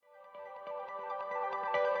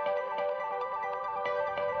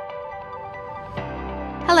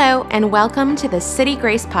Hello, and welcome to the City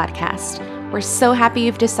Grace Podcast. We're so happy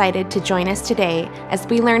you've decided to join us today as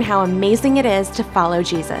we learn how amazing it is to follow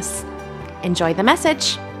Jesus. Enjoy the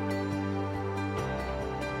message.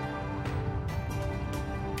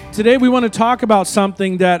 Today we want to talk about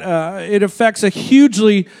something that it affects a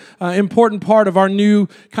hugely important part of our new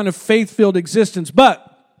kind of faith-filled existence. But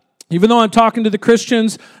even though I'm talking to the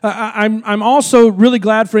Christians, I'm also really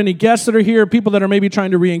glad for any guests that are here, people that are maybe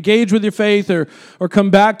trying to re-engage with your faith or come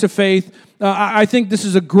back to faith. I think this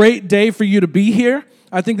is a great day for you to be here.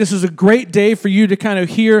 I think this is a great day for you to kind of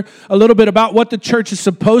hear a little bit about what the church is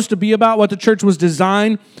supposed to be about, what the church was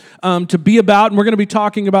designed to be about. And we're going to be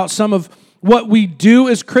talking about some of what we do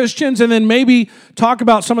as Christians, and then maybe talk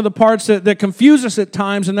about some of the parts that confuse us at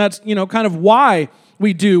times, and that's, kind of why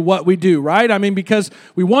we do what we do, right? I mean, because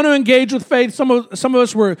we want to engage with faith. Some of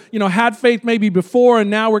us were, had faith maybe before, and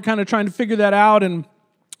now we're kind of trying to figure that out, and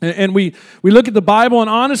we look at the Bible, and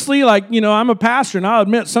honestly, I'm a pastor, and I'll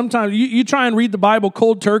admit sometimes you try and read the Bible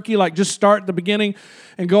cold turkey, just start at the beginning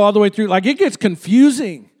and go all the way through, it gets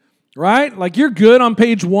confusing. Right? You're good on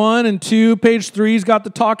page 1 and 2. Page 3's got the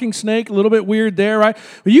talking snake, a little bit weird there, right?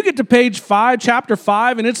 But you get to page 5, chapter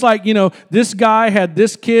 5, and it's this guy had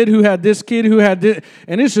this kid who had this kid who had this,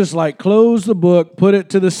 and it's just close the book, put it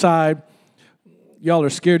to the side. Y'all are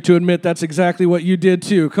scared to admit that's exactly what you did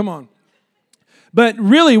too. Come on. But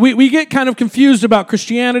really, we get kind of confused about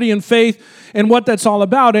Christianity and faith and what that's all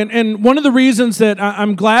about. And one of the reasons that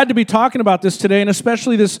I'm glad to be talking about this today, and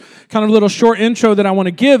especially this kind of little short intro that I want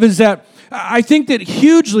to give, is that I think that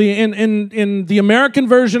hugely in the American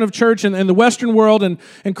version of church and the Western world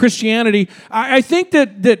and Christianity, I think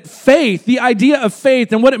that faith, the idea of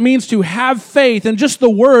faith and what it means to have faith, and just the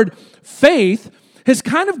word faith, has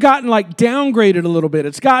kind of gotten downgraded a little bit.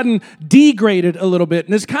 It's gotten degraded a little bit.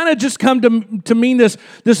 And it's kind of just come to mean this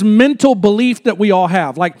mental belief that we all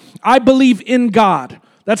have. I believe in God.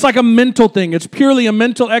 That's a mental thing. It's purely a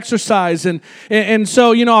mental exercise. And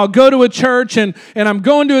so, I'll go to a church and I'm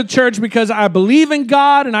going to a church because I believe in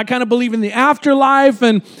God and I kind of believe in the afterlife.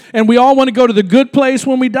 And we all want to go to the good place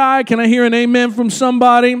when we die. Can I hear an amen from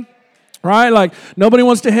somebody? Right? Nobody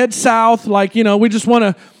wants to head south. We just want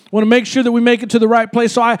to make sure that we make it to the right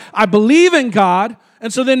place. So I believe in God,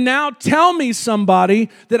 and so then now tell me, somebody,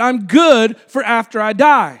 that I'm good for after I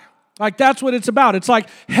die. That's what it's about. It's like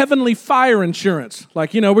heavenly fire insurance.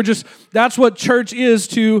 That's what church is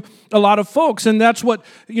to a lot of folks, and that's what,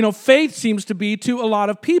 faith seems to be to a lot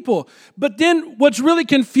of people. But then what's really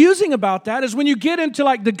confusing about that is when you get into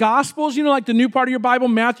the Gospels, the new part of your Bible,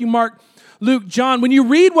 Matthew, Mark, Luke, John, when you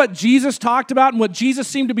read what Jesus talked about and what Jesus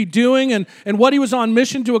seemed to be doing and what he was on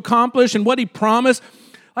mission to accomplish and what he promised,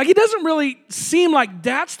 it doesn't really seem like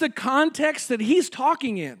that's the context that he's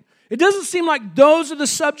talking in. It doesn't seem like those are the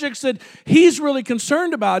subjects that he's really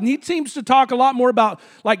concerned about. And he seems to talk a lot more about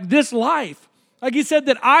this life. He said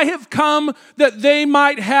that I have come that they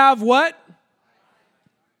might have what?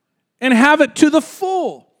 And have it to the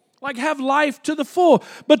full. Have life to the full.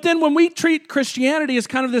 But then when we treat Christianity as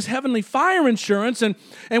kind of this heavenly fire insurance and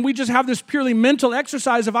we just have this purely mental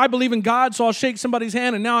exercise of I believe in God, so I'll shake somebody's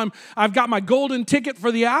hand and now I've got my golden ticket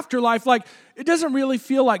for the afterlife, it doesn't really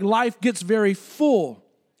feel like life gets very full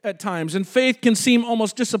at times. And faith can seem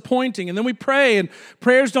almost disappointing. And then we pray and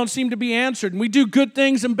prayers don't seem to be answered. And we do good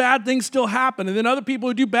things and bad things still happen. And then other people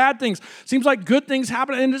who do bad things, seems like good things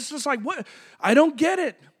happen. And it's just what? I don't get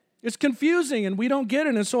it. It's confusing, and we don't get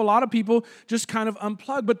it, and so a lot of people just kind of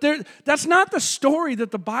unplug. But that's not the story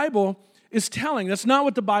that the Bible is telling. That's not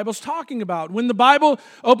what the Bible's talking about. When the Bible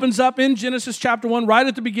opens up in Genesis chapter 1, right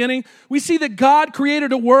at the beginning, we see that God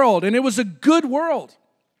created a world, and it was a good world.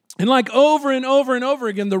 And over and over and over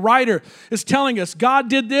again, the writer is telling us, God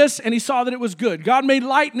did this, and he saw that it was good. God made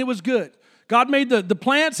light, and it was good. God made the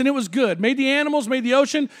plants, and it was good. Made the animals, made the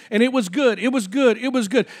ocean, and it was good. It was good. It was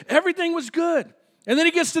good. Everything was good. And then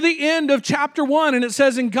he gets to the end of chapter 1, and it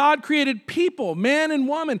says, and God created people, man and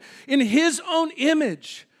woman, in his own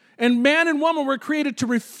image. And man and woman were created to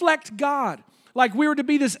reflect God. We were to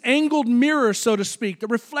be this angled mirror, so to speak,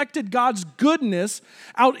 that reflected God's goodness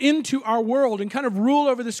out into our world and kind of rule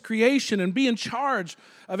over this creation and be in charge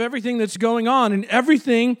of everything that's going on. And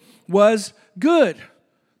everything was good.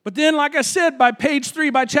 But then, like I said, by page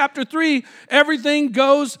 3, by chapter 3, everything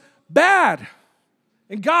goes bad.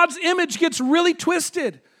 And God's image gets really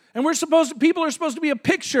twisted. And people are supposed to be a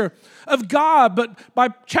picture of God. But by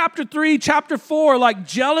chapter 3, chapter 4,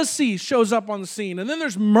 jealousy shows up on the scene. And then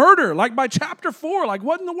there's murder. By chapter 4,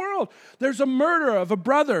 what in the world? There's a murder of a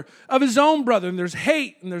brother, of his own brother. And there's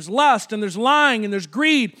hate, and there's lust, and there's lying, and there's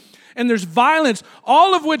greed, and there's violence.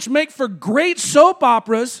 All of which make for great soap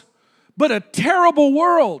operas. but a terrible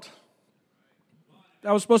world.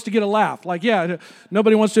 I was supposed to get a laugh. Like, yeah,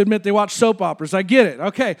 nobody wants to admit they watch soap operas. I get it.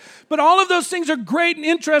 Okay. But all of those things are great and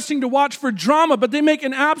interesting to watch for drama, but they make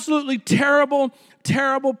an absolutely terrible,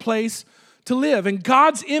 terrible place to live. And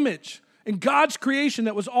God's image and God's creation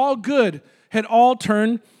that was all good had all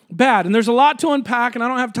turned bad. And there's a lot to unpack, and I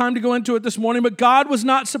don't have time to go into it this morning, but God was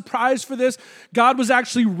not surprised for this. God was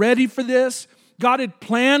actually ready for this. God had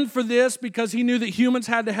planned for this because he knew that humans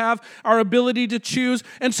had to have our ability to choose.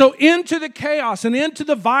 And so into the chaos and into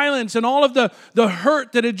the violence and all of the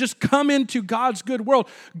hurt that had just come into God's good world,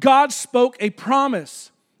 God spoke a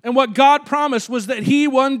promise. And what God promised was that he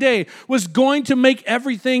one day was going to make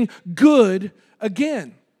everything good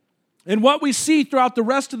again. And what we see throughout the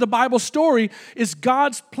rest of the Bible story is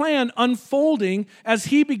God's plan unfolding as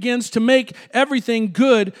he begins to make everything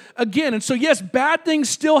good again. And so, yes, bad things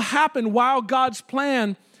still happen while God's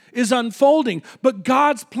plan is unfolding, but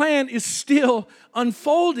God's plan is still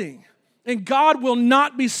unfolding. And God will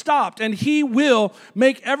not be stopped, and he will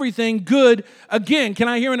make everything good again. Can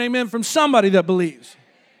I hear an amen from somebody that believes?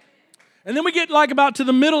 And then we get about to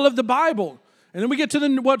the middle of the Bible. And then we get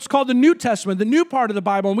to what's called the New Testament, the new part of the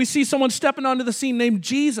Bible, and we see someone stepping onto the scene named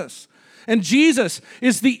Jesus. And Jesus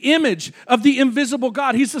is the image of the invisible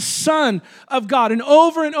God. He's the Son of God. And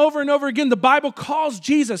over and over again, the Bible calls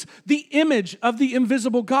Jesus the image of the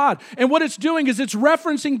invisible God. And what it's doing is it's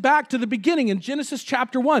referencing back to the beginning in Genesis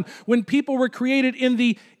chapter 1, when people were created in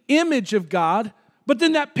the image of God, but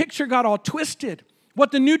then that picture got all twisted.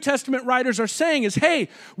 What the New Testament writers are saying is, hey,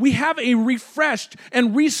 we have a refreshed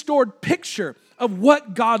and restored picture of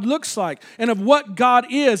what God looks like and of what God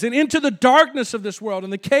is. And into the darkness of this world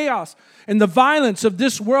and the chaos and the violence of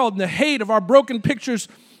this world and the hate of our broken pictures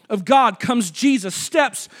of God comes Jesus,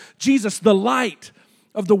 steps Jesus, the light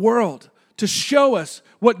of the world, to show us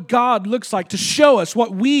what God looks like, to show us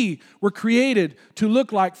what we were created to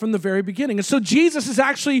look like from the very beginning. And so Jesus is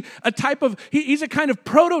actually a type of, he's a kind of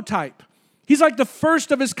prototype. He's like the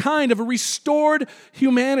first of his kind of a restored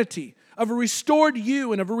humanity, of a restored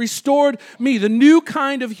you and of a restored me, the new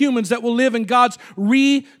kind of humans that will live in God's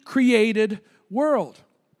recreated world.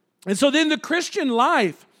 And so then the Christian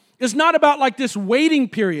life is not about like this waiting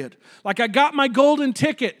period. Like I got my golden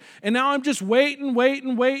ticket and now I'm just waiting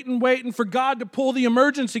for God to pull the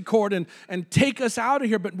emergency cord and take us out of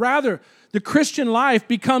here. But rather, the Christian life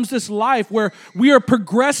becomes this life where we are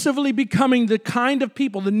progressively becoming the kind of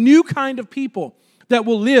people, the new kind of people that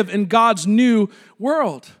will live in God's new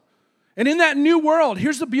world. And in that new world,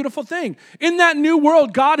 here's the beautiful thing. In that new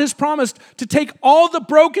world, God has promised to take all the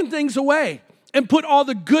broken things away and put all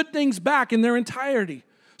the good things back in their entirety.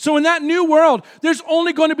 So in that new world, there's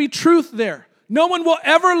only going to be truth there. No one will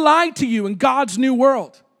ever lie to you in God's new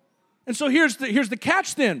world. And so here's the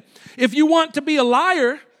catch then. If you want to be a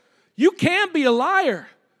liar, you can be a liar,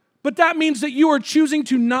 but that means that you are choosing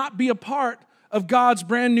to not be a part of God's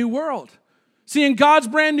brand new world. See, in God's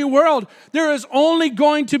brand new world, there is only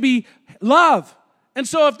going to be love. And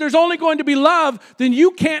so if there's only going to be love, then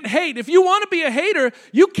you can't hate. If you want to be a hater,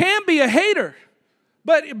 you can be a hater.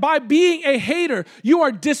 But by being a hater, you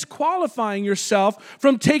are disqualifying yourself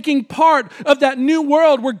from taking part of that new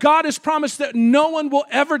world where God has promised that no one will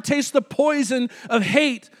ever taste the poison of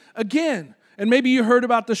hate again. And maybe you heard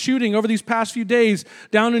about the shooting over these past few days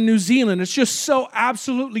down in New Zealand. It's just so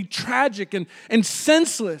absolutely tragic and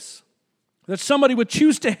senseless that somebody would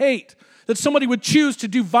choose to hate, that somebody would choose to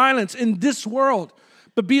do violence in this world.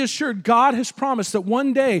 But be assured, God has promised that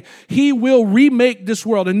one day he will remake this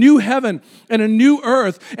world, a new heaven and a new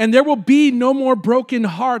earth, and there will be no more broken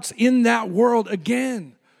hearts in that world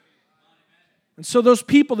again. And so those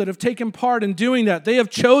people that have taken part in doing that, they have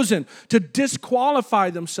chosen to disqualify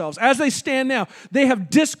themselves. As they stand now, they have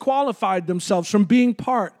disqualified themselves from being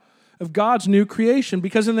part of God's new creation,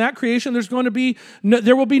 because in that creation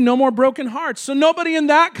there will be no more broken hearts. So nobody in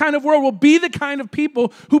that kind of world will be the kind of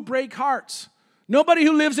people who break hearts. Nobody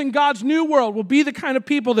who lives in God's new world will be the kind of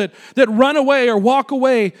people that run away or walk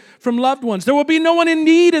away from loved ones. There will be no one in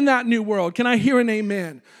need in that new world. Can I hear an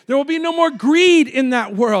amen? There will be no more greed in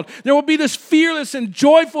that world. There will be this fearless and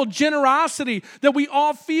joyful generosity that we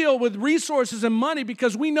all feel with resources and money,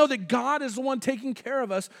 because we know that God is the one taking care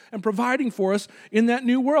of us and providing for us in that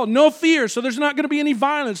new world. No fear, so there's not going to be any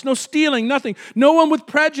violence, no stealing, nothing. No one with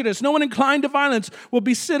prejudice, no one inclined to violence will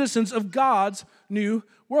be citizens of God's new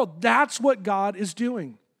world. That's what God is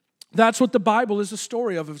doing. That's what the Bible is a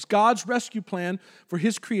story of. It's God's rescue plan for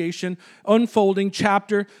his creation, unfolding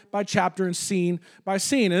chapter by chapter and scene by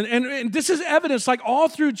scene. And this is evidence like all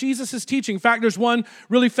through Jesus' teaching. In fact, there's one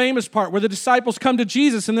really famous part where the disciples come to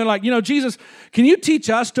Jesus and they're like, Jesus, can you teach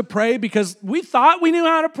us to pray? Because we thought we knew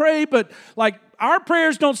how to pray, but like our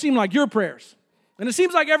prayers don't seem like your prayers. And it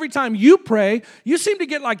seems like every time you pray, you seem to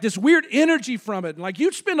get like this weird energy from it. Like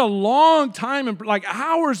you spend a long time and like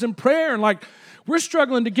hours in prayer and like, we're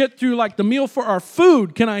struggling to get through like the meal for our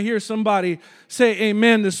food. Can I hear somebody say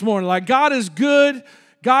amen this morning? Like God is good.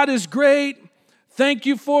 God is great. Thank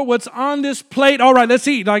you for what's on this plate. All right, let's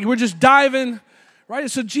eat. Like we're just diving, right?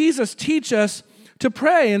 So Jesus teach us to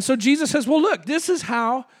pray. And so Jesus says, well, look, this is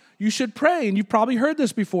how you should pray. And you've probably heard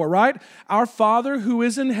this before, right? Our Father who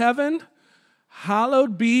is in heaven,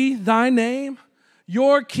 hallowed be thy name.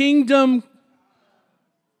 Your kingdom,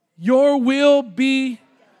 your will be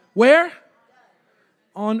where?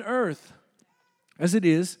 On earth as it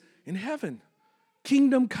is in heaven.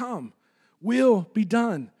 Kingdom come, will be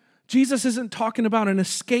done. Jesus isn't talking about an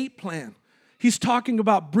escape plan. He's talking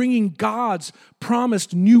about bringing God's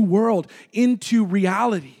promised new world into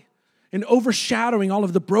reality and overshadowing all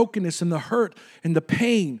of the brokenness and the hurt and the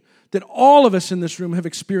pain that all of us in this room have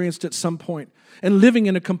experienced at some point, and living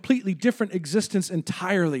in a completely different existence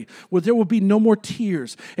entirely, where there will be no more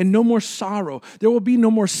tears and no more sorrow. There will be no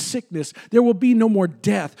more sickness. There will be no more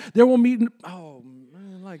death. There will be,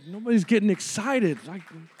 like nobody's getting excited.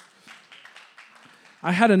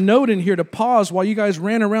 I had a note in here to pause while you guys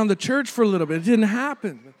ran around the church for a little bit. It didn't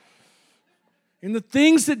happen. In the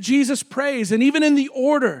things that Jesus prays, and even in the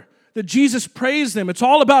order that Jesus prays them, it's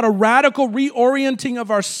all about a radical reorienting of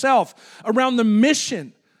ourselves around the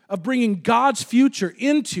mission of bringing God's future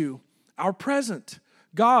into our present.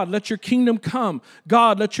 God, let your kingdom come.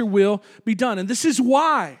 God, let your will be done. And this is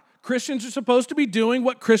why Christians are supposed to be doing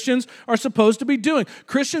what Christians are supposed to be doing.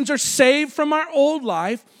 Christians are saved from our old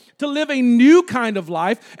life to live a new kind of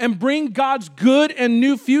life and bring God's good and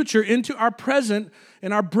new future into our present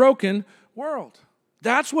and our broken world.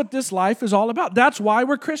 That's what this life is all about. That's why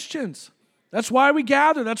we're Christians. That's why we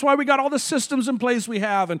gather. That's why we got all the systems in place we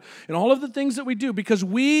have and all of the things that we do, because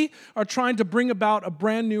we are trying to bring about a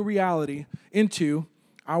brand new reality into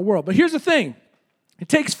our world. But here's the thing. It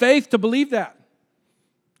takes faith to believe that,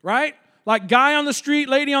 right? Like guy on the street,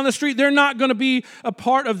 lady on the street, they're not going to be a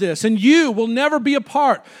part of this. And you will never be a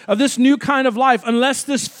part of this new kind of life unless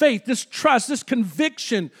this faith, this trust, this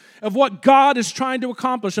conviction of what God is trying to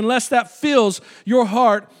accomplish, unless that fills your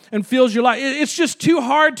heart and fills your life. It's just too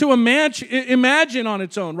hard to imagine on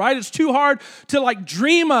its own, right? It's too hard to like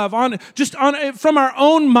dream of from our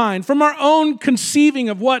own mind, from our own conceiving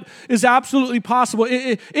of what is absolutely possible.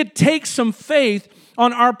 It takes some faith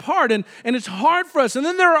on our part, and it's hard for us. And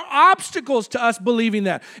then there are obstacles to us believing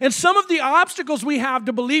that. And some of the obstacles we have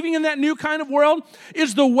to believing in that new kind of world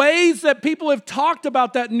is the ways that people have talked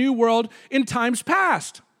about that new world in times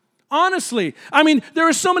past. Honestly, I mean, there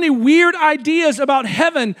are so many weird ideas about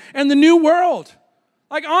heaven and the new world.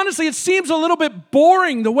 Like, honestly, it seems a little bit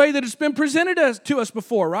boring the way that it's been presented to us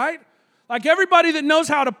before, right? Like everybody that knows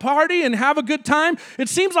how to party and have a good time, it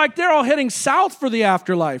seems like they're all heading south for the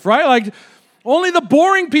afterlife, right? Like, only the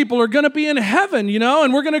boring people are going to be in heaven,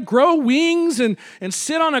 and we're going to grow wings and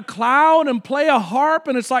sit on a cloud and play a harp.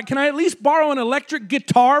 And it's like, can I at least borrow an electric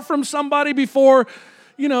guitar from somebody before,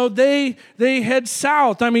 they head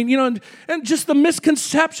south? I mean, and just the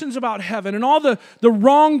misconceptions about heaven and all the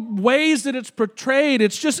wrong ways that it's portrayed.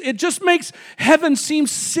 It just makes heaven seem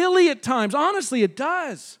silly at times. Honestly, it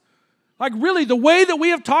does. Like really, the way that we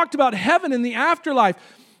have talked about heaven and the afterlife,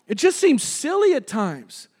 it just seems silly at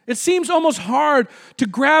times. It seems almost hard to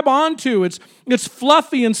grab onto. It's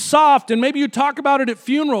fluffy and soft, and maybe you talk about it at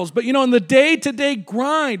funerals, but in the day-to-day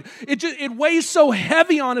grind, it weighs so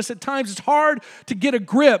heavy on us at times, it's hard to get a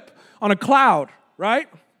grip on a cloud, right?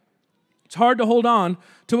 It's hard to hold on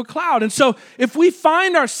to a cloud. And so if we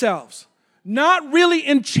find ourselves not really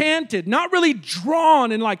enchanted, not really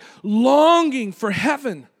drawn and like longing for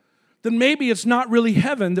heaven, then maybe it's not really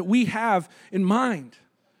heaven that we have in mind.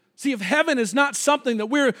 See, if heaven is not something that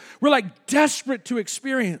we're like desperate to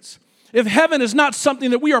experience, if heaven is not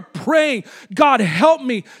something that we are praying, God help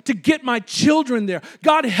me to get my children there.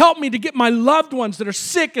 God help me to get my loved ones that are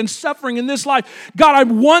sick and suffering in this life. God, I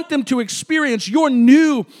want them to experience your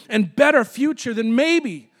new and better future. Then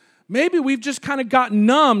maybe we've just kind of gotten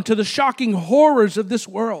numb to the shocking horrors of this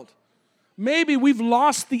world. Maybe we've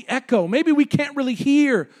lost the echo. Maybe we can't really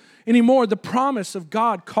hear anymore the promise of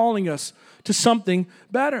God calling us to something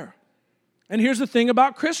better. And here's the thing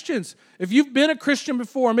about Christians. If you've been a Christian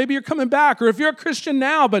before, maybe you're coming back, or if you're a Christian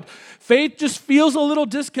now, but faith just feels a little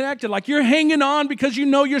disconnected, like you're hanging on because you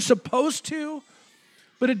know you're supposed to,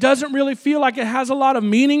 but it doesn't really feel like it has a lot of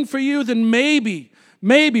meaning for you, then maybe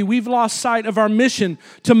we've lost sight of our mission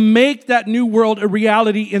to make that new world a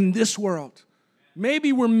reality in this world.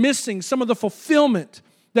 Maybe we're missing some of the fulfillment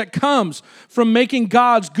that comes from making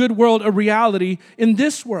God's good world a reality in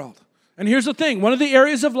this world. And here's the thing, one of the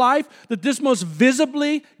areas of life that this most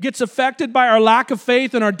visibly gets affected by our lack of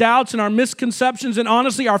faith and our doubts and our misconceptions and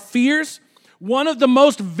honestly our fears, one of the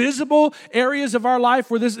most visible areas of our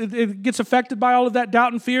life where it gets affected by all of that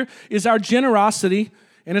doubt and fear is our generosity,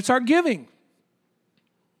 and it's our giving.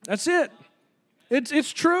 That's it.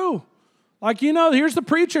 It's true. Like, here's the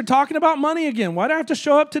preacher talking about money again. Why do I have to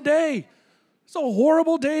show up today? It's a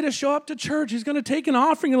horrible day to show up to church. He's going to take an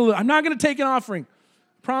offering. I'm not going to take an offering.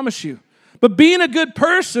 I promise you. But being a good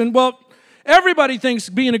person, well, everybody thinks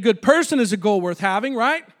being a good person is a goal worth having,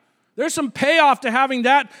 right? There's some payoff to having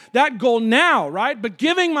that goal now, right? But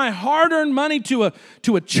giving my hard-earned money to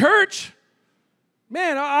a church,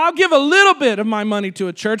 man, I'll give a little bit of my money to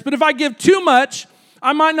a church, but if I give too much,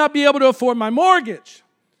 I might not be able to afford my mortgage.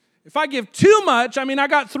 If I give too much, I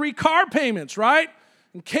got 3 car payments, right?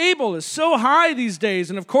 And cable is so high these days.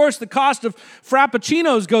 And of course, the cost of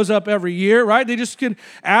Frappuccinos goes up every year, right? They just keep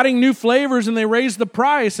adding new flavors and they raise the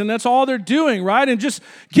price, and that's all they're doing, right? And just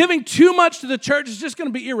giving too much to the church is just going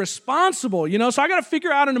to be irresponsible, So I got to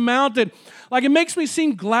figure out an amount that, it makes me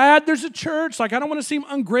seem glad there's a church. I don't want to seem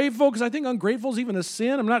ungrateful, because I think ungrateful is even a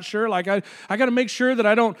sin. I'm not sure. I got to make sure that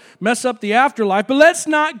I don't mess up the afterlife. But let's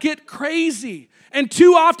not get crazy. And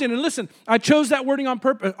too often, and listen, I chose that wording on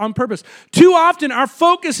purpose. Too often, our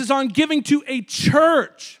focus is on giving to a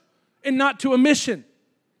church and not to a mission.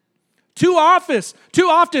 Too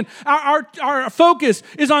often, our focus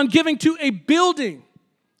is on giving to a building.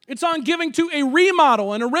 It's on giving to a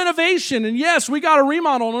remodel and a renovation. And yes, we got a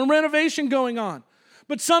remodel and a renovation going on.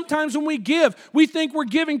 But sometimes when we give, we think we're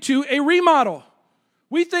giving to a remodel.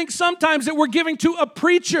 We think sometimes that we're giving to a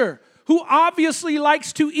preacher who obviously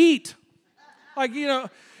likes to eat.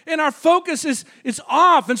 And our focus is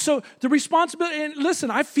off. And so the responsibility, and listen,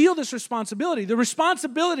 I feel this responsibility. The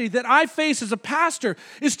responsibility that I face as a pastor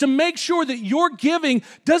is to make sure that your giving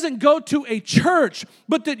doesn't go to a church,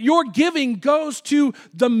 but that your giving goes to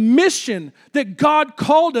the mission that God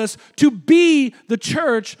called us to be the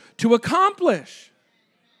church to accomplish.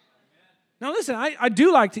 Now listen, I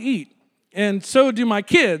do like to eat, and so do my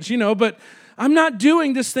kids, but I'm not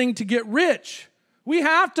doing this thing to get rich. We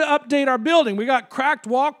have to update our building. We got cracked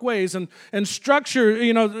walkways and structure,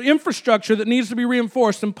 infrastructure that needs to be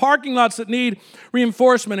reinforced, and parking lots that need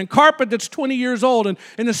reinforcement, and carpet that's 20 years old. And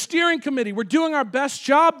the steering committee, we're doing our best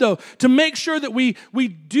job, though, to make sure that we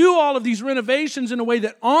do all of these renovations in a way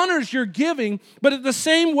that honors your giving, but at the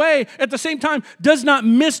same time, does not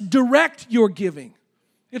misdirect your giving.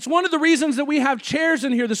 It's one of the reasons that we have chairs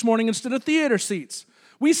in here this morning instead of theater seats.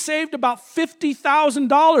 We saved about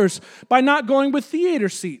 $50,000 by not going with theater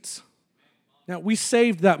seats. Now, we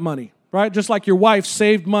saved that money, right? Just like your wife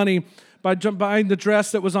saved money by buying the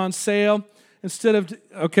dress that was on sale instead of,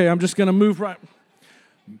 okay, I'm just going to move right.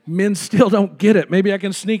 Men still don't get it. Maybe I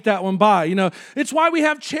can sneak that one by. It's why we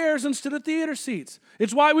have chairs instead of theater seats.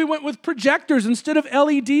 It's why we went with projectors instead of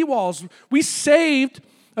LED walls. We saved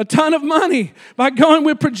a ton of money by going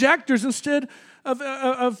with projectors instead of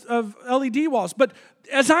LED walls. But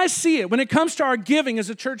as I see it, when it comes to our giving as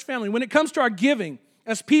a church family, when it comes to our giving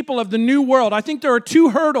as people of the new world, I think there are 2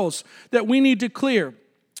 hurdles that we need to clear.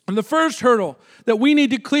 And the first hurdle that we need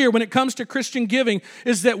to clear when it comes to Christian giving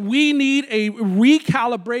is that we need a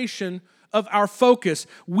recalibration of our focus.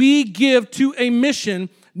 We give to a mission,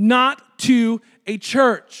 not to a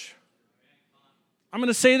church. I'm going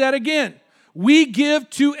to say that again. We give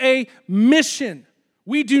to a mission.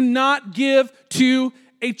 We do not give to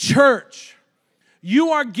a church.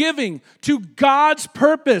 You are giving to God's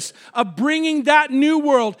purpose of bringing that new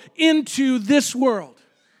world into this world.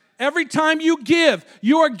 Every time you give,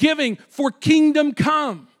 you are giving for kingdom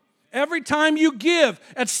come. Every time you give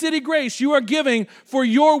at City Grace, you are giving for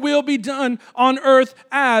your will be done on earth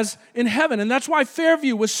as in heaven. And that's why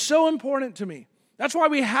Fairview was so important to me. That's why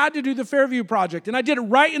we had to do the Fairview project. And I did it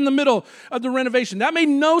right in the middle of the renovation. That made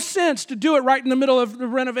no sense to do it right in the middle of the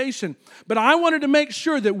renovation. But I wanted to make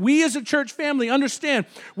sure that we as a church family understand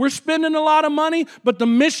we're spending a lot of money, but the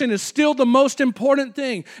mission is still the most important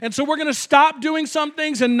thing. And so we're going to stop doing some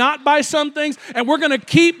things and not buy some things, and we're going to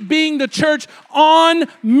keep being the church on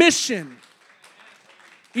mission.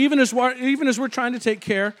 Even as we're trying to take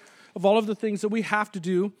care of all of the things that we have to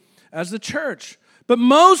do as the church. But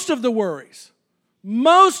most of the worries, and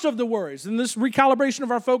this recalibration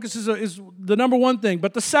of our focus is the number one thing,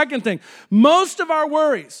 but the second thing, most of our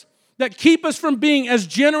worries that keep us from being as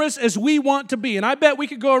generous as we want to be, and I bet we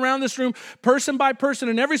could go around this room person by person,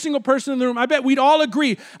 and every single person in the room, I bet we'd all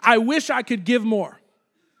agree, I wish I could give more.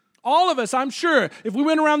 All of us, I'm sure, if we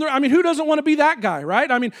went around there, who doesn't want to be that guy,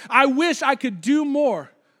 right? I wish I could do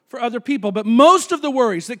more for other people. But most of the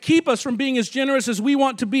worries that keep us from being as generous as we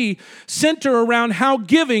want to be center around how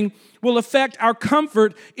giving will affect our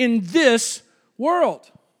comfort in this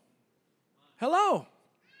world. Hello.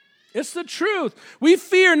 It's the truth. We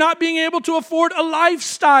fear not being able to afford a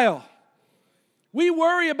lifestyle. We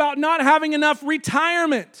worry about not having enough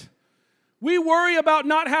retirement. We worry about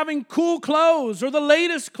not having cool clothes or the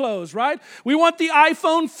latest clothes, right? We want the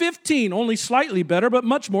iPhone 15, only slightly better, but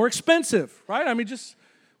much more expensive, right?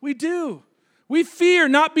 We do. We fear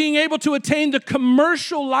not being able to attain the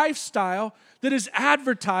commercial lifestyle that is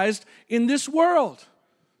advertised in this world.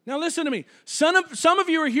 Now listen to me. Some of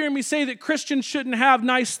you are hearing me say that Christians shouldn't have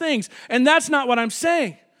nice things, and that's not what I'm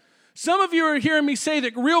saying. Some of you are hearing me say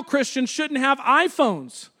that real Christians shouldn't have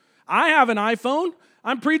iPhones. I have an iPhone.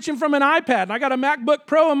 I'm preaching from an iPad, and I got a MacBook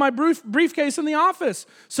Pro in my briefcase in the office.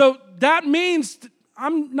 So that means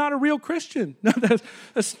I'm not a real Christian. No,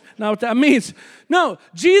 that's not what that means. No,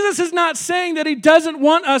 Jesus is not saying that he doesn't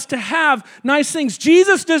want us to have nice things.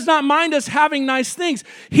 Jesus does not mind us having nice things.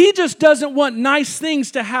 He just doesn't want nice things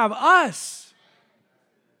to have us.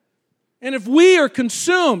 And if we are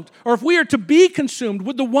consumed, or if we are to be consumed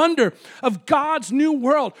with the wonder of God's new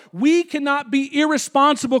world, we cannot be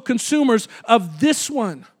irresponsible consumers of this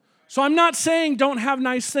one. So I'm not saying don't have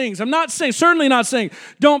nice things. Certainly not saying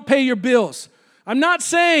don't pay your bills. I'm not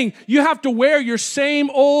saying you have to wear your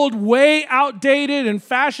same old, way outdated and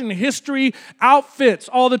fashion history outfits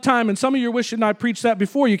all the time. And some of you are wishing I preached that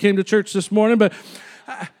before you came to church this morning. But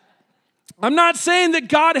I'm not saying that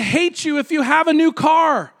God hates you if you have a new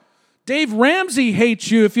car. Dave Ramsey hates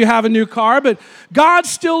you if you have a new car, but God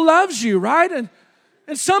still loves you, right? And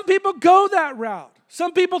some people go that route.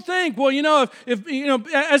 Some people think, well,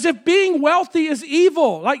 as if being wealthy is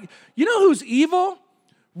evil. Like, you know who's evil?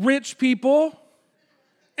 Rich people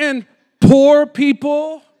and poor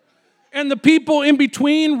people and the people in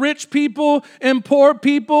between rich people and poor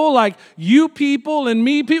people, like you people and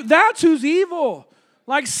me people. That's who's evil.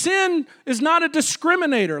 Like sin is not a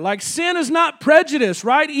discriminator. Like sin is not prejudice,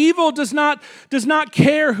 right? Evil does not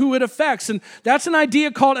care who it affects. And that's an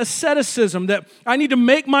idea called asceticism, that I need to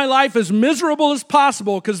make my life as miserable as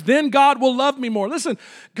possible because then God will love me more. Listen,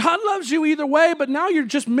 God loves you either way, but now you're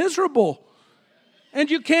just miserable. And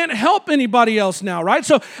you can't help anybody else now, right?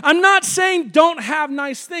 So I'm not saying don't have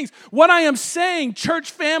nice things. What I am saying,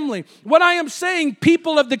 church family, what I am saying,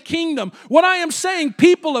 people of the kingdom, what I am saying,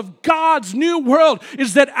 people of God's new world,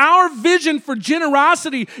 is that our vision for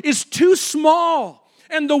generosity is too small.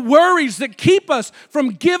 And the worries that keep us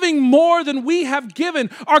from giving more than we have given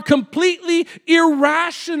are completely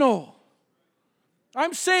irrational.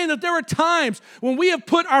 I'm saying that there are times when we have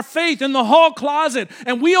put our faith in the hall closet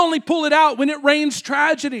and we only pull it out when it rains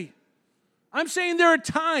tragedy. I'm saying there are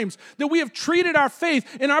times that we have treated our faith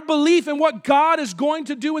and our belief in what God is going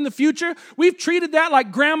to do in the future. We've treated that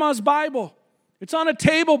like grandma's Bible. It's on a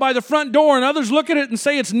table by the front door and others look at it and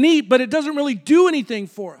say it's neat, but it doesn't really do anything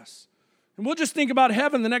for us. And we'll just think about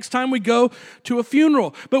heaven the next time we go to a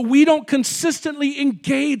funeral. But we don't consistently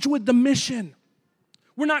engage with the mission.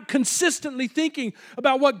 We're not consistently thinking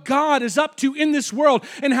about what God is up to in this world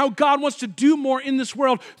and how God wants to do more in this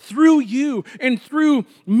world through you and through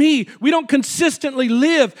me. We don't consistently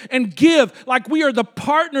live and give like we are the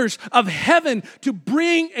partners of heaven to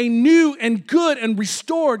bring a new and good and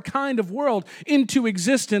restored kind of world into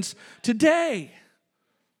existence today.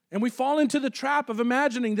 And we fall into the trap of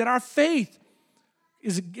imagining that our faith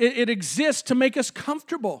it exists to make us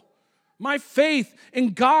comfortable. My faith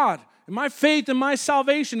in God, my faith in my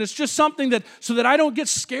salvation is just something so that I don't get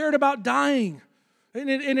scared about dying. And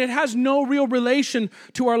it has no real relation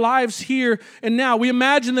to our lives here and now. We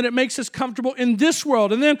imagine that it makes us comfortable in this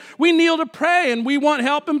world. And then we kneel to pray and we want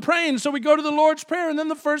help in praying. So we go to the Lord's Prayer. And then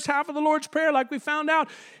the first half of the Lord's Prayer, like we found out,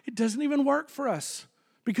 it doesn't even work for us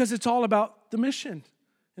because it's all about the mission.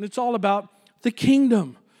 And it's all about the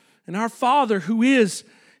kingdom and our Father who is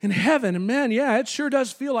in heaven. And man, yeah, it sure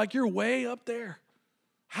does feel like you're way up there.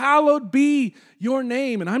 Hallowed be your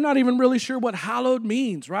name. And I'm not even really sure what hallowed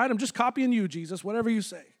means, right? I'm just copying you, Jesus, whatever you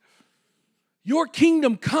say. Your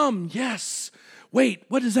kingdom come, yes. Wait,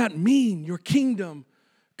 what does that mean? Your kingdom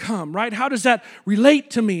come, right? How does that relate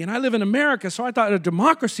to me? And I live in America, so I thought a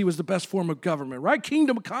democracy was the best form of government, right?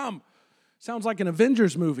 Kingdom come. Sounds like an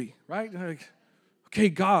Avengers movie, right? Okay,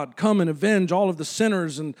 God, come and avenge all of the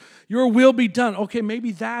sinners and your will be done. Okay,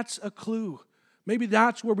 maybe that's a clue. Maybe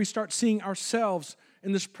that's where we start seeing ourselves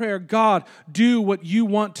in this prayer. God, do what you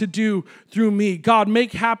want to do through me. God,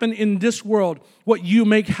 make happen in this world what you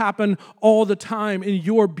make happen all the time in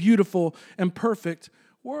your beautiful and perfect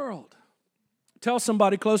world. Tell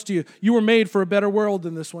somebody close to you, you were made for a better world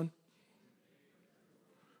than this one.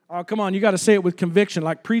 Oh, come on, you got to say it with conviction,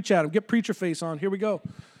 like preach at them. Get preacher face on. Here we go.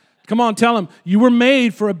 Come on, tell them, you were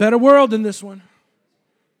made for a better world than this one.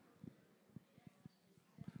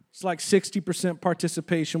 It's like 60%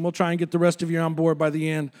 participation. We'll try and get the rest of you on board by the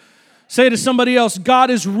end. Say to somebody else,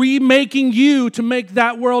 God is remaking you to make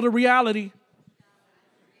that world a reality.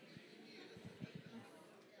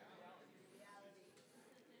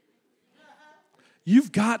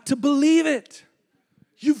 You've got to believe it.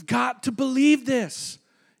 You've got to believe this.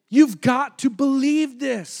 You've got to believe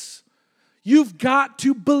this. You've got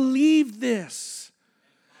to believe this.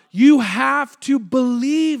 You have to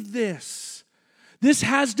believe this. This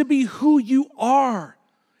has to be who you are.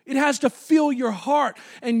 It has to fill your heart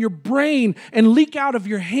and your brain and leak out of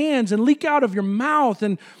your hands and leak out of your mouth.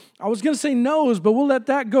 And I was going to say nose, but we'll let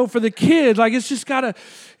that go for the kids. Like it's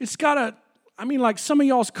gotta, I mean, like some of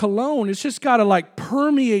y'all's cologne, it's just got to like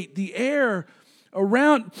permeate the air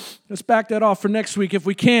around. Let's back that off for next week if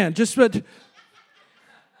we can.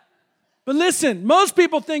 But listen, most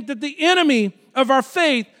people think that the enemy of our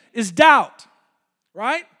faith is doubt,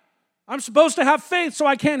 right? I'm supposed to have faith so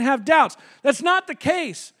I can't have doubts. That's not the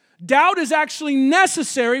case. Doubt is actually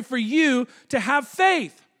necessary for you to have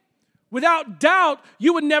faith. Without doubt,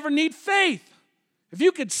 you would never need faith. If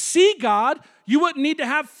you could see God, you wouldn't need to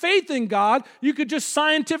have faith in God. You could just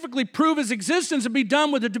scientifically prove his existence and be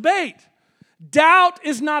done with the debate. Doubt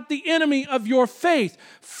is not the enemy of your faith.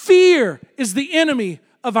 Fear is the enemy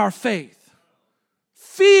of our faith.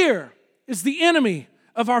 Fear is the enemy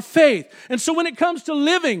of our faith. And so when it comes to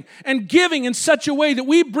living and giving in such a way that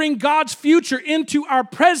we bring God's future into our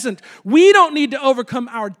present, we don't need to overcome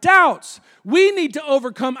our doubts. We need to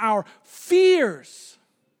overcome our fears.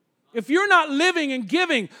 If you're not living and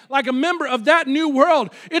giving like a member of that new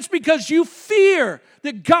world, it's because you fear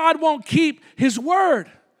that God won't keep his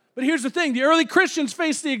word. But here's the thing, the early Christians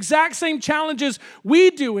faced the exact same challenges we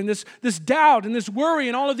do in this doubt and this worry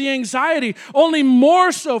and all of the anxiety, only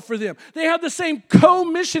more so for them. They had the same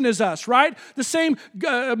co-mission as us, right? The same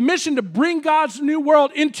mission to bring God's new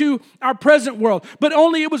world into our present world. But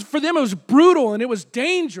only for them it was brutal and it was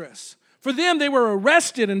dangerous. For them, they were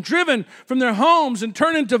arrested and driven from their homes and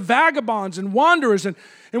turned into vagabonds and wanderers. And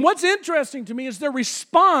what's interesting to me is their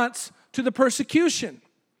response to the persecution.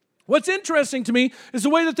 What's interesting to me is the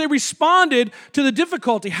way that they responded to the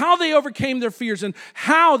difficulty, how they overcame their fears and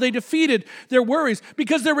how they defeated their worries.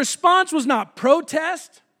 Because their response was not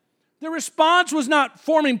protest. Their response was not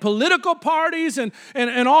forming political parties and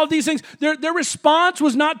all of these things. Their response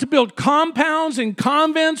was not to build compounds and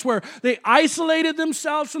convents where they isolated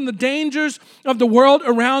themselves from the dangers of the world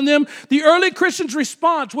around them. The early Christians'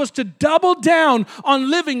 response was to double down on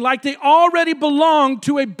living like they already belonged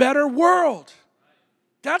to a better world.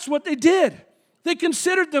 That's what they did. They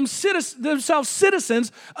considered themselves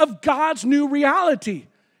citizens of God's new reality.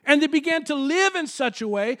 And they began to live in such a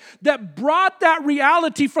way that brought that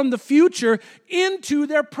reality from the future into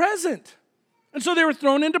their present. And so they were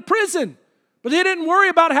thrown into prison. But they didn't worry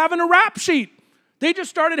about having a rap sheet. They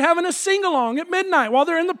just started having a sing-along at midnight while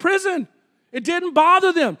they're in the prison. It didn't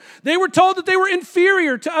bother them. They were told that they were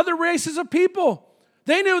inferior to other races of people.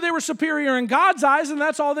 They knew they were superior in God's eyes, and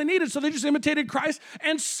that's all they needed. So they just imitated Christ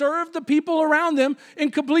and served the people around them in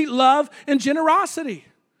complete love and generosity.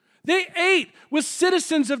 They ate with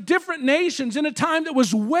citizens of different nations in a time that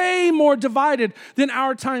was way more divided than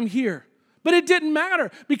our time here. But it didn't matter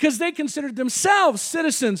because they considered themselves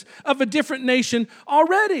citizens of a different nation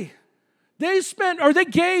already. They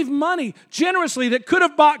gave money generously that could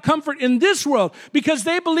have bought comfort in this world because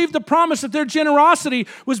they believed the promise that their generosity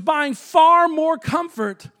was buying far more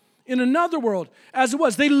comfort in another world as it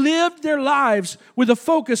was. They lived their lives with a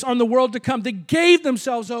focus on the world to come. They gave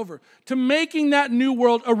themselves over to making that new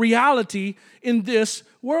world a reality in this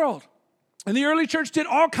world. And the early church did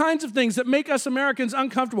all kinds of things that make us Americans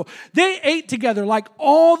uncomfortable. They ate together like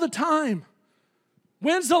all the time.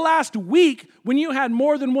 When's the last week when you had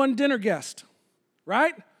more than one dinner guest,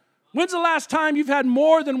 right? When's the last time you've had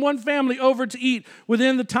more than one family over to eat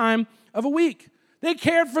within the time of a week? They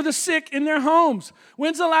cared for the sick in their homes.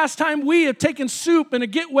 When's the last time we have taken soup and a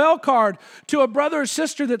get well card to a brother or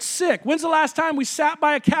sister that's sick? When's the last time we sat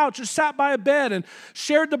by a couch or sat by a bed and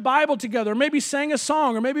shared the Bible together, or maybe sang a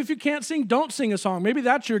song, or maybe if you can't sing, don't sing a song. Maybe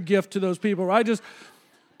that's your gift to those people, right?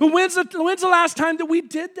 But when's the last time that we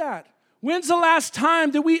did that? When's the last time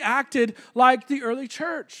that we acted like the early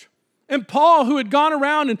church? And Paul, who had gone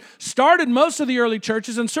around and started most of the early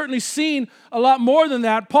churches and certainly seen a lot more than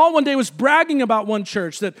that, Paul one day was bragging about one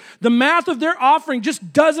church that the math of their offering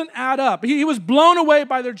just doesn't add up. He was blown away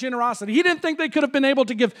by their generosity. He didn't think they could have been able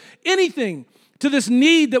to give anything to this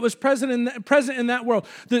need that was present in that world.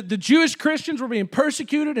 The Jewish Christians were being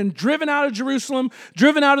persecuted and driven out of Jerusalem,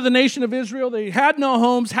 driven out of the nation of Israel. They had no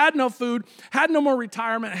homes, had no food, had no more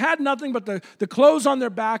retirement, had nothing but the clothes on their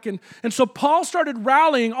back. And so Paul started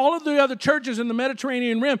rallying all of the other churches in the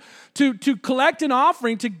Mediterranean Rim to collect an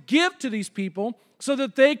offering to give to these people so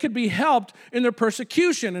that they could be helped in their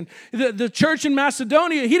persecution. And the church in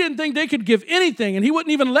Macedonia, he didn't think they could give anything, and he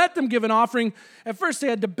wouldn't even let them give an offering. At first, they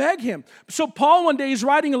had to beg him. So Paul, one day, he's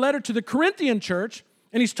writing a letter to the Corinthian church,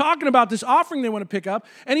 and he's talking about this offering they want to pick up,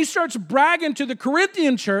 and he starts bragging to the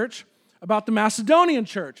Corinthian church about the Macedonian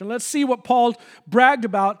church. And let's see what Paul bragged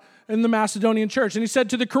about in the Macedonian church. And he said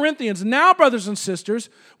to the Corinthians, "Now, brothers and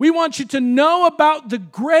sisters, we want you to know about the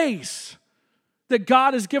grace that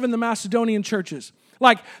God has given the Macedonian churches."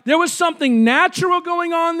 Like, there was something natural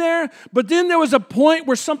going on there, but then there was a point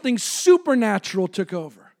where something supernatural took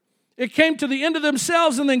over. It came to the end of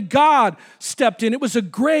themselves, and then God stepped in. It was a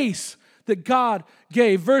grace that God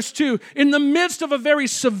gave. Verse 2, in the midst of a very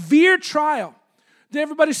severe trial. Did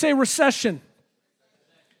everybody say recession?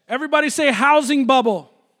 Everybody say housing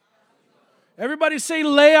bubble. Everybody say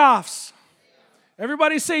layoffs.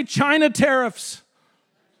 Everybody say China tariffs.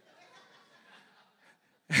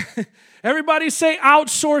 Everybody say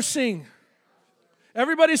outsourcing.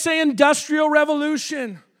 Everybody say industrial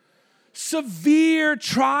revolution. Severe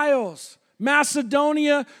trials.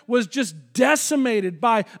 Macedonia was just decimated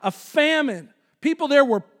by a famine. People there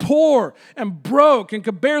were poor and broke and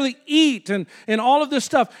could barely eat and all of this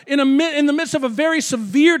stuff. In the midst of a very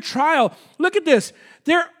severe trial, look at this.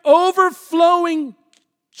 They're overflowing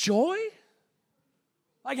joy.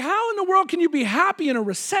 Like, how in the world can you be happy in a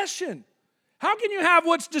recession? How can you have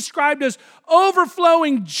what's described as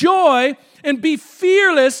overflowing joy and be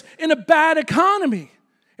fearless in a bad economy?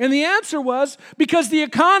 And the answer was because the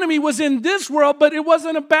economy was in this world, but it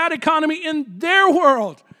wasn't a bad economy in their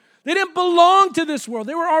world. They didn't belong to this world.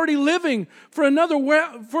 They were already living for another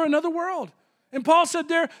world. And Paul said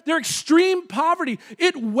their extreme poverty,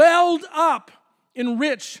 it welled up in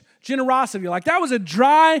rich generosity. Like, that was a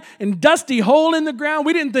dry and dusty hole in the ground.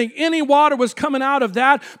 We didn't think any water was coming out of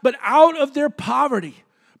that, but out of their poverty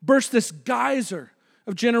burst this geyser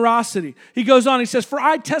of generosity. He goes on, he says, "For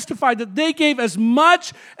I testified that they gave as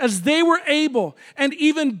much as they were able and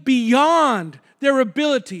even beyond their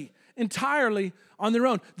ability entirely on their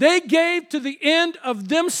own." They gave to the end of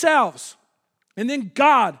themselves. And then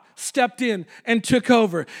God stepped in and took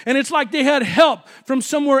over. And it's like they had help from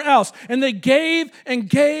somewhere else. And they gave and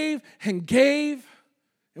gave and gave.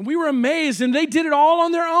 And we were amazed. And they did it all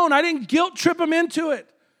on their own. I didn't guilt trip them into it.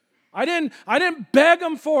 I didn't beg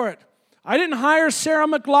them for it. I didn't hire Sarah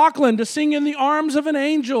McLachlan to sing "In the Arms of an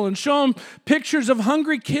Angel" and show them pictures of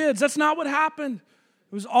hungry kids. That's not what happened.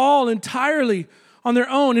 It was all entirely on their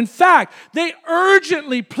own. In fact, they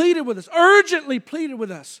urgently pleaded with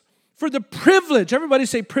us for the privilege, everybody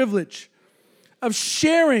say privilege, of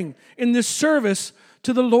sharing in this service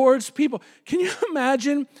to the Lord's people. Can you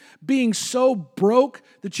imagine being so broke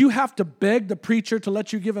that you have to beg the preacher to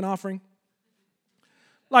let you give an offering?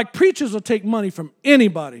 Like, preachers will take money from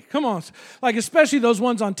anybody. Come on. Like, especially those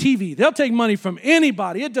ones on TV. They'll take money from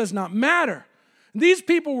anybody. It does not matter. These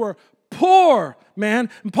people were poor, man.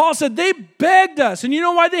 And Paul said they begged us. And you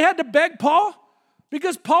know why they had to beg Paul?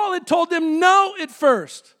 Because Paul had told them no at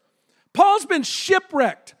first. Paul's been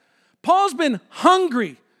shipwrecked. Paul's been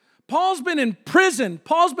hungry. Paul's been in prison.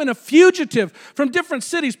 Paul's been a fugitive from different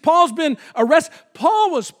cities. Paul's been arrested.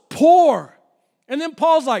 Paul was poor. And then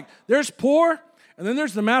Paul's like, there's poor, and then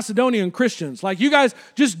there's the Macedonian Christians. Like, you guys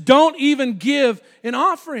just don't even give an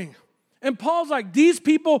offering. And Paul's like, these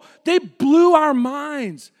people, they blew our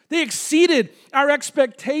minds. They exceeded our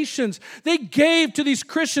expectations. They gave to these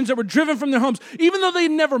Christians that were driven from their homes, even though they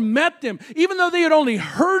had never met them, even though they had only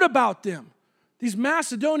heard about them. These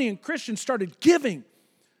Macedonian Christians started giving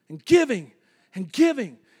and giving and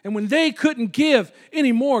giving. And when they couldn't give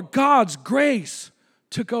anymore, God's grace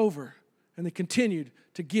took over, and they continued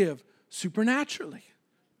to give supernaturally.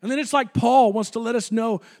 And then it's like Paul wants to let us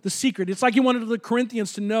know the secret. It's like he wanted the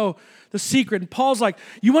Corinthians to know the secret. And Paul's like,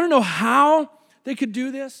 you want to know how they could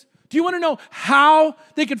do this? Do you want to know how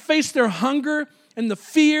they could face their hunger and the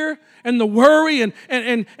fear and the worry and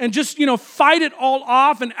just, fight it all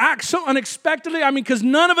off and act so unexpectedly? I mean, because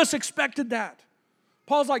none of us expected that.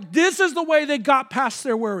 Paul's like, this is the way they got past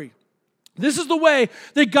their worry. This is the way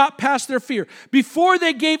they got past their fear. Before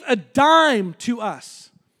they gave a dime to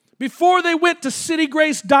us, before they went to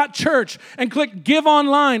citygrace.church and clicked give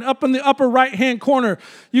online up in the upper right-hand corner,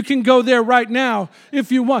 you can go there right now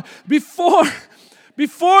if you want. Before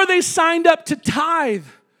they signed up to tithe,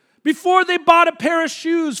 before they bought a pair of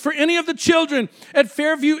shoes for any of the children at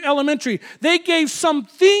Fairview Elementary, they gave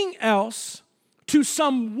something else to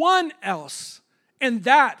someone else, and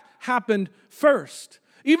that happened first.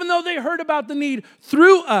 Even though they heard about the need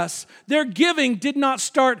through us, their giving did not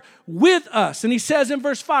start with us. And he says in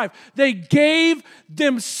verse 5, they gave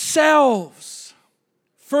themselves,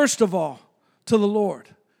 first of all, to the Lord.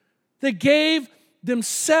 They gave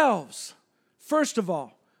themselves, first of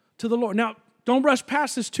all, to the Lord. Now, don't rush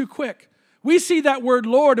past this too quick. We see that word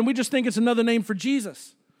Lord and we just think it's another name for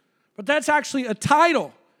Jesus. But that's actually a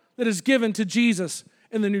title that is given to Jesus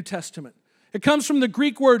in the New Testament. It comes from the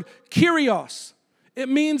Greek word kyrios. It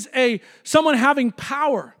means someone having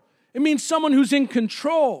power. It means someone who's in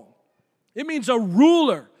control. It means a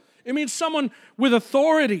ruler. It means someone with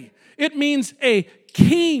authority. It means a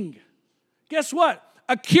king. Guess what?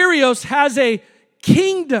 A kyrios has a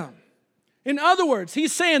kingdom. In other words,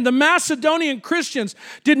 he's saying the Macedonian Christians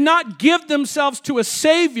did not give themselves to a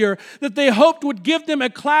Savior that they hoped would give them a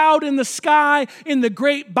cloud in the sky in the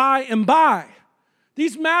great by and by.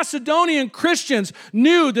 These Macedonian Christians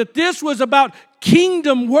knew that this was about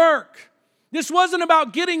kingdom work. This wasn't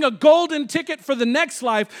about getting a golden ticket for the next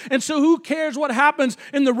life, and so who cares what happens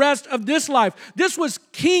in the rest of this life? This was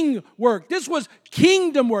king work. This was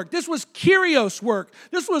kingdom work. This was kyrios work.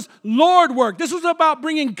 This was Lord work. This was about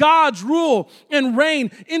bringing God's rule and reign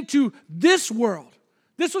into this world.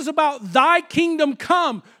 This was about thy kingdom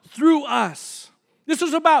come through us. This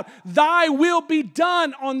was about thy will be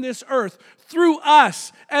done on this earth through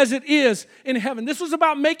us as it is in heaven. This was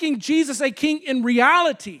about making Jesus a king in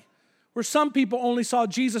reality, where some people only saw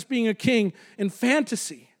Jesus being a king in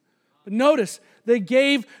fantasy. But notice, they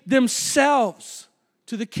gave themselves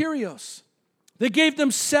to the kyrios. They gave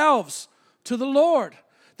themselves to the Lord.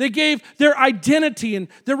 They gave their identity and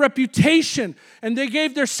their reputation, and they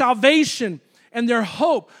gave their salvation and their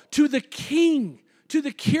hope to the king, to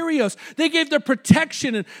the kyrios. They gave their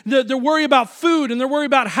protection and their worry about food and their worry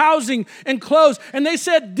about housing and clothes. And they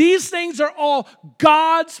said, these things are all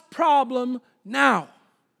God's problem now,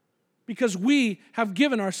 because we have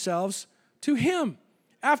given ourselves to Him.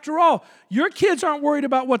 After all, your kids aren't worried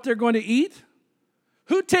about what they're going to eat.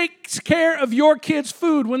 Who takes care of your kids'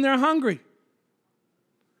 food when they're hungry?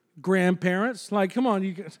 Grandparents. Like, come on,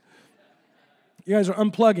 you guys are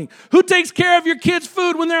unplugging. Who takes care of your kids'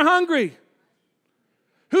 food when they're hungry?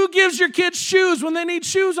 Who gives your kids shoes when they need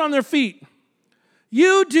shoes on their feet?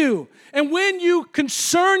 You do. And when you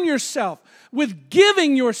concern yourself with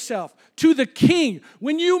giving yourself to the King,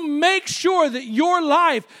 when you make sure that your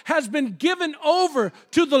life has been given over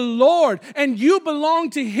to the Lord and you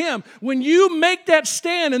belong to Him, when you make that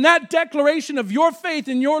stand and that declaration of your faith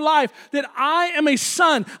in your life that I am a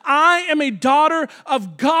son, I am a daughter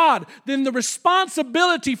of God, then the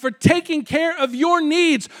responsibility for taking care of your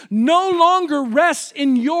needs no longer rests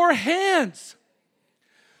in your hands.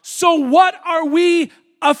 So what are we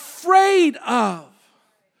afraid of?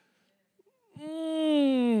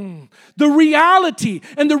 The reality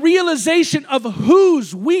and the realization of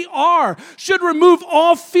whose we are should remove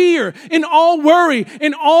all fear and all worry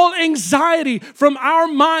and all anxiety from our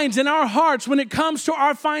minds and our hearts when it comes to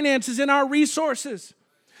our finances and our resources.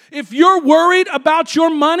 If you're worried about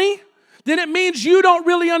your money, then it means you don't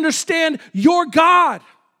really understand your God.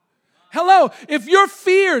 Hello, if your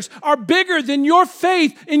fears are bigger than your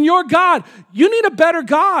faith in your God, you need a better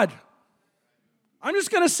God. I'm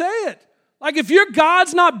just going to say it. Like, if your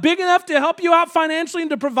God's not big enough to help you out financially and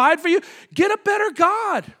to provide for you, get a better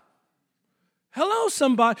God. Hello,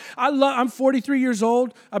 somebody. I'm 43 years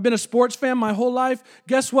old. I've been a sports fan my whole life.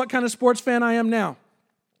 Guess what kind of sports fan I am now?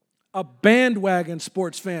 A bandwagon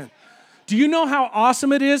sports fan. Do you know how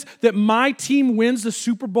awesome it is that my team wins the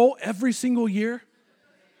Super Bowl every single year?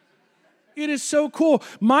 It is so cool.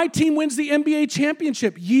 My team wins the NBA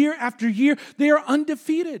championship year after year. They are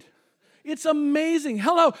undefeated. It's amazing.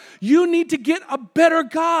 Hello, you need to get a better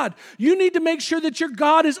God. You need to make sure that your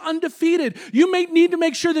God is undefeated. You need to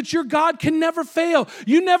make sure that your God can never fail.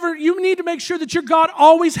 You need to make sure that your God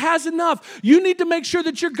always has enough. You need to make sure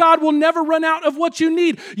that your God will never run out of what you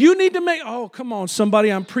need. You need to oh, come on,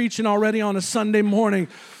 somebody, I'm preaching already on a Sunday morning.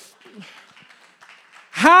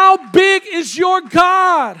 How big is your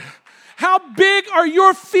God? How big are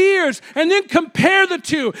your fears? And then compare the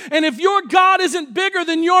two. And if your God isn't bigger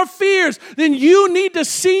than your fears, then you need to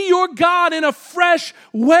see your God in a fresh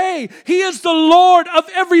way. He is the Lord of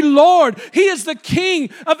every Lord. He is the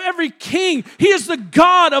King of every king. He is the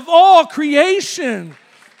God of all creation.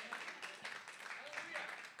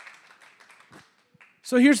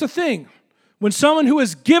 So here's the thing. When someone who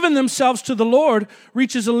has given themselves to the Lord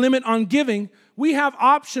reaches a limit on giving, we have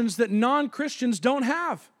options that non-Christians don't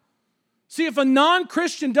have. See, if a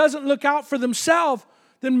non-Christian doesn't look out for themselves,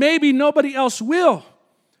 then maybe nobody else will.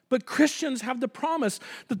 But Christians have the promise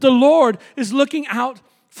that the Lord is looking out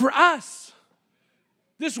for us.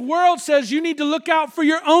 This world says you need to look out for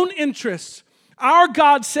your own interests. Our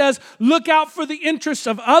God says, look out for the interests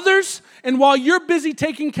of others, and while you're busy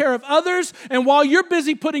taking care of others, and while you're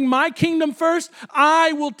busy putting my kingdom first,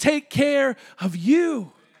 I will take care of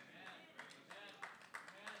you.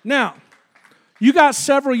 Now, you got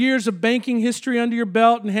several years of banking history under your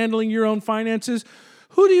belt and handling your own finances.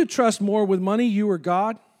 Who do you trust more with money, you or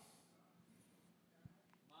God?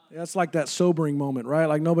 That's like that sobering moment, right?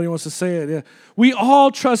 Like nobody wants to say it. Yeah. We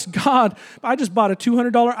all trust God. I just bought a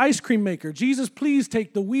 $200 ice cream maker. Jesus, please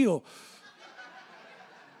take the wheel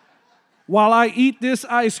while I eat this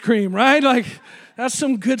ice cream, right? Like that's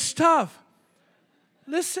some good stuff.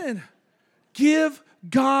 Listen, give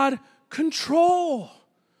God control.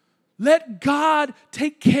 Let God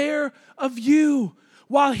take care of you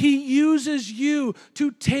while He uses you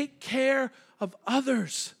to take care of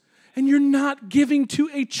others. And you're not giving to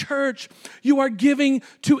a church. You are giving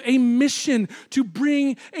to a mission to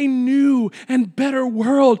bring a new and better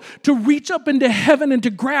world, to reach up into heaven and to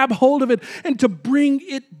grab hold of it and to bring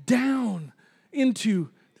it down into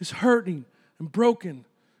this hurting and broken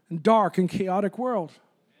and dark and chaotic world.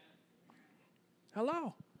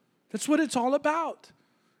 Hello. That's what it's all about.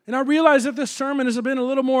 And I realize that this sermon has been a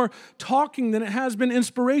little more talking than it has been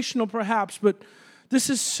inspirational perhaps, but this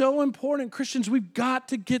is so important. Christians, we've got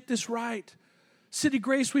to get this right. City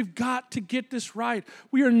Grace, we've got to get this right.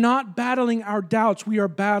 We are not battling our doubts. We are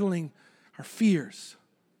battling our fears.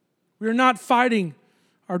 We are not fighting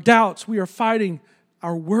our doubts. We are fighting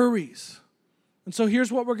our worries. And so here's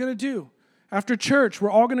what we're going to do. After church,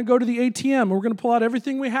 we're all going to go to the ATM. We're going to pull out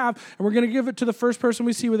everything we have, and we're going to give it to the first person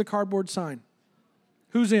we see with a cardboard sign.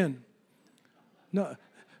 Who's in? No.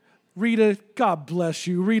 Rita, God bless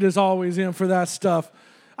you. Rita's always in for that stuff.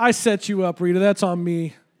 I set you up, Rita. That's on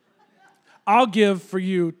me. I'll give for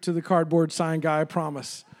you to the cardboard sign guy, I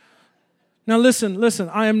promise. Now listen.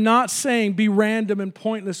 I am not saying be random and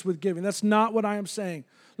pointless with giving. That's not what I am saying.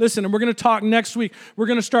 Listen, and we're going to talk next week. We're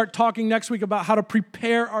going to start talking next week about how to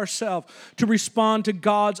prepare ourselves to respond to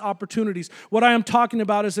God's opportunities. What I am talking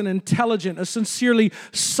about is an intelligent, a sincerely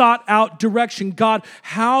sought out direction. God,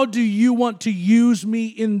 how do you want to use me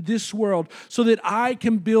in this world so that I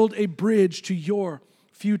can build a bridge to your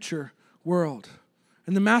future world?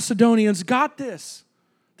 And the Macedonians got this.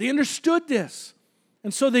 They understood this.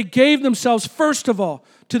 And so they gave themselves first of all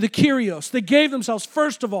to the Kyrios. They gave themselves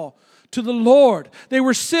first of all to the Lord. They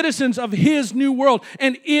were citizens of His new world,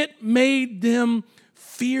 and it made them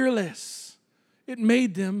fearless. It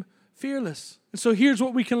made them fearless. And so here's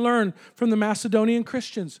what we can learn from the Macedonian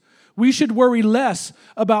Christians. We should worry less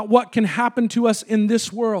about what can happen to us in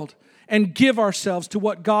this world and give ourselves to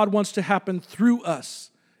what God wants to happen through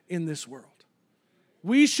us in this world.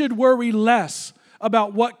 We should worry less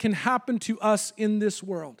about what can happen to us in this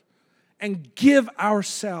world and give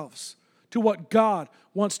ourselves to what God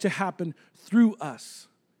wants to happen through us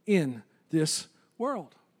in this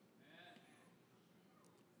world.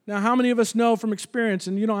 Now, how many of us know from experience,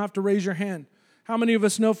 and you don't have to raise your hand, how many of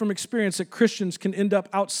us know from experience that Christians can end up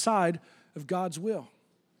outside of God's will?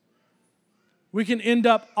 We can end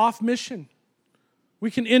up off mission.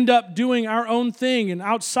 We can end up doing our own thing and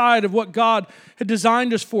outside of what God had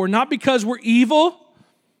designed us for. Not because we're evil,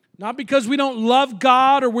 not because we don't love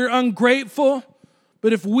God or we're ungrateful,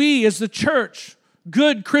 but if we as the church,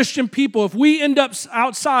 good Christian people, if we end up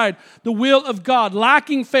outside the will of God,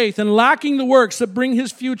 lacking faith and lacking the works that bring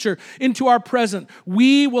His future into our present,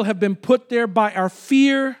 we will have been put there by our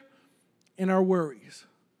fear and our worries.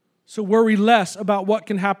 So worry less about what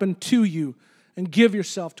can happen to you and give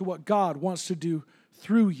yourself to what God wants to do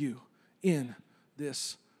through you in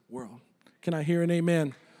this world. Can I hear an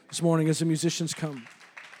amen this morning as the musicians come?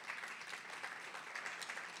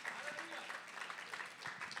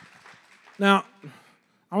 Now,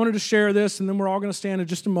 I wanted to share this, and then we're all going to stand in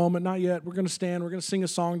just a moment. Not yet. We're going to stand. We're going to sing a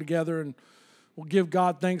song together, and we'll give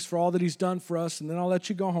God thanks for all that He's done for us, and then I'll let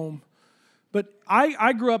you go home. But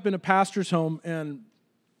I grew up in a pastor's home, and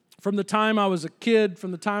from the time I was a kid, from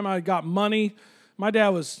the time I got money, My dad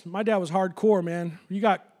was hardcore, man. You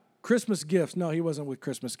got Christmas gifts. No, he wasn't with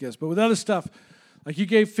Christmas gifts, but with other stuff. Like you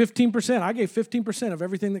gave 15%. I gave 15% of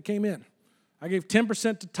everything that came in. I gave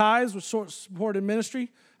 10% to tithes, which supported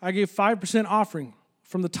ministry. I gave 5% offering.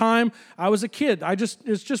 From the time I was a kid,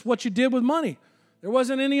 it's just what you did with money. There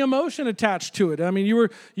wasn't any emotion attached to it. I mean,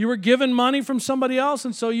 you were given money from somebody else,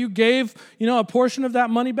 and so you gave, a portion of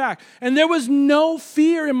that money back. And there was no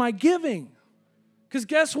fear in my giving. Because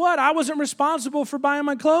guess what? I wasn't responsible for buying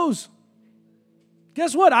my clothes.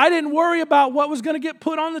 Guess what? I didn't worry about what was going to get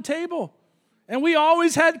put on the table. And we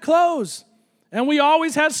always had clothes. And we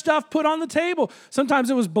always had stuff put on the table. Sometimes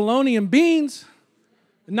it was bologna and beans,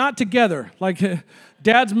 not together. Like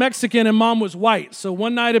Dad's Mexican and Mom was white. So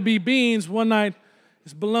one night it'd be beans, one night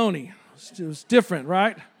it's bologna. It was different,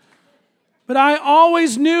 right? But I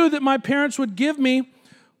always knew that my parents would give me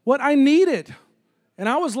what I needed. And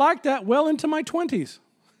I was like that well into my 20s.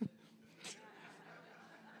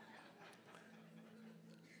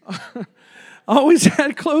 Always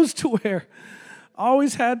had clothes to wear.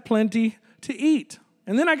 Always had plenty to eat.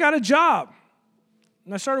 And then I got a job.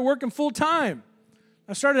 And I started working full time.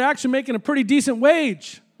 I started actually making a pretty decent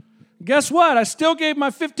wage. Guess what? I still gave my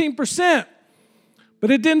 15%. But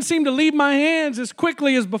it didn't seem to leave my hands as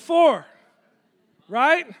quickly as before.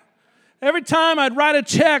 Right? Every time I'd write a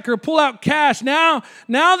check or pull out cash, now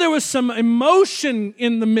there was some emotion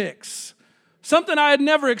in the mix. Something I had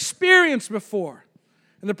never experienced before.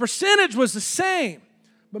 And the percentage was the same.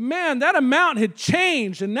 But man, that amount had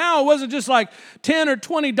changed. And now it wasn't just like $10 or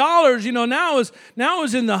 $20, now it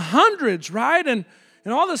was in the hundreds, right? And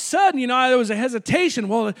all of a sudden, there was a hesitation.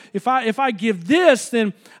 Well, if I give this,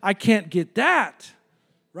 then I can't get that.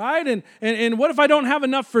 Right? And what if I don't have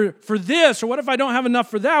enough for this? Or what if I don't have enough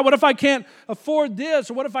for that? What if I can't afford this?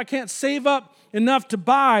 Or what if I can't save up enough to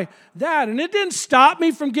buy that? And it didn't stop me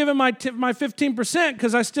from giving my 15%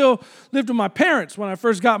 because I still lived with my parents when I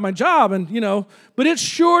first got my job. But it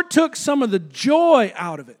sure took some of the joy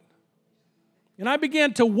out of it. And I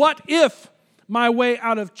began to what if my way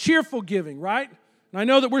out of cheerful giving, right? And I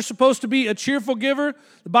know that we're supposed to be a cheerful giver.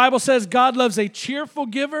 The Bible says God loves a cheerful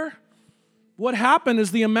giver. What happened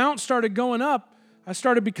is the amount started going up. I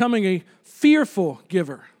started becoming a fearful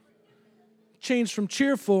giver. Changed from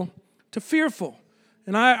cheerful to fearful.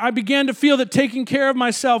 And I began to feel that taking care of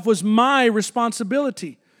myself was my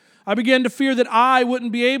responsibility. I began to fear that I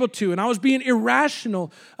wouldn't be able to. And I was being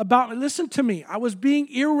irrational about, listen to me, I was being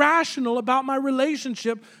irrational about my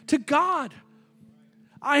relationship to God.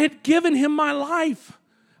 I had given Him my life.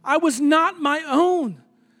 I was not my own.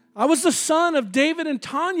 I was the son of David and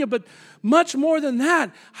Tanya, but much more than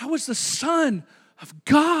that, I was the son of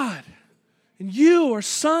God. And you are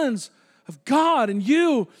sons of God, and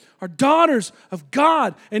you are daughters of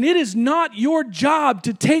God. And it is not your job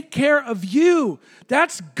to take care of you.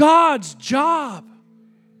 That's God's job.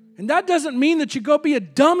 And that doesn't mean that you go be a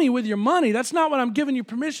dummy with your money. That's not what I'm giving you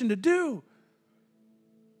permission to do.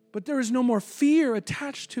 But there is no more fear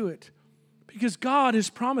attached to it because God has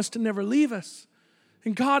promised to never leave us.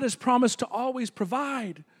 And God has promised to always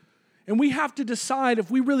provide. And we have to decide if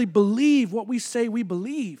we really believe what we say we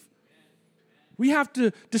believe. We have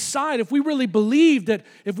to decide if we really believe that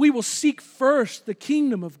if we will seek first the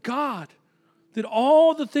kingdom of God, that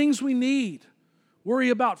all the things we need, worry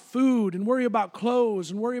about food and worry about clothes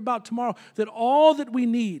and worry about tomorrow, that all that we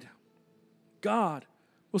need, God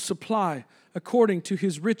will supply according to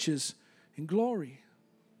His riches and glory.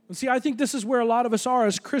 And see, I think this is where a lot of us are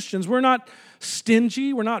as Christians. We're not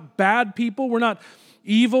stingy. We're not bad people. We're not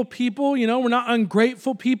evil people. We're not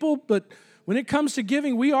ungrateful people. But when it comes to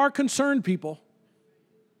giving, we are concerned people.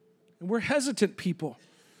 And we're hesitant people.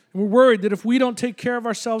 And we're worried that if we don't take care of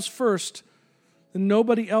ourselves first, then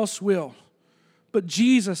nobody else will. But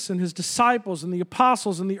Jesus and His disciples and the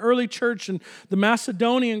apostles and the early church and the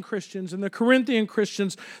Macedonian Christians and the Corinthian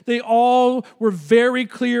Christians, they all were very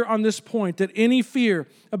clear on this point, that any fear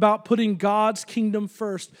about putting God's kingdom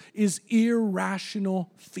first is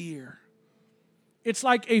irrational fear. It's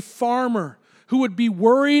like a farmer who would be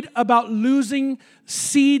worried about losing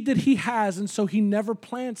seed that he has, and so he never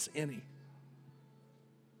plants any.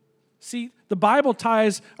 See, the Bible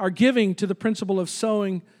ties our giving to the principle of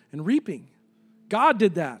sowing and reaping. God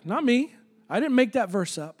did that, not me. I didn't make that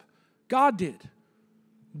verse up. God did.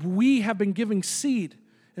 We have been giving seed,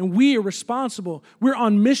 and we are responsible. We're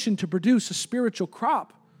on mission to produce a spiritual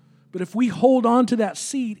crop. But if we hold on to that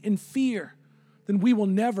seed in fear, then we will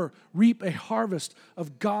never reap a harvest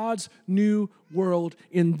of God's new world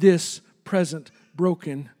in this present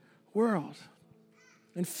broken world.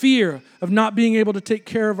 and fear of not being able to take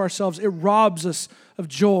care of ourselves, it robs us of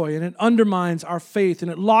joy, and it undermines our faith,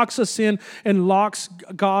 and it locks us in and locks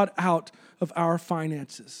God out of our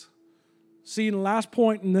finances. See, the last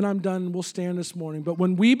point, and then I'm done, and we'll stand this morning. But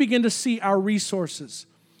when we begin to see our resources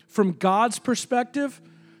from God's perspective,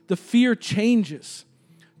 the fear changes.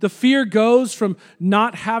 The fear goes from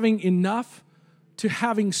not having enough to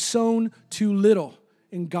having sown too little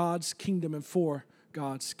in God's kingdom and for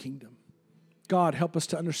God's kingdom. God, help us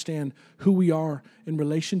to understand who we are in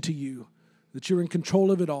relation to you, that you're in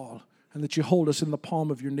control of it all, and that you hold us in the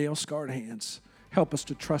palm of your nail-scarred hands. Help us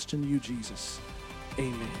to trust in you, Jesus.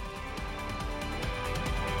 Amen.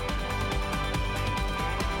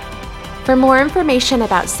 For more information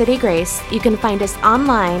about City Grace, you can find us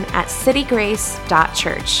online at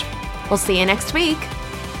citygrace.church. We'll see you next week.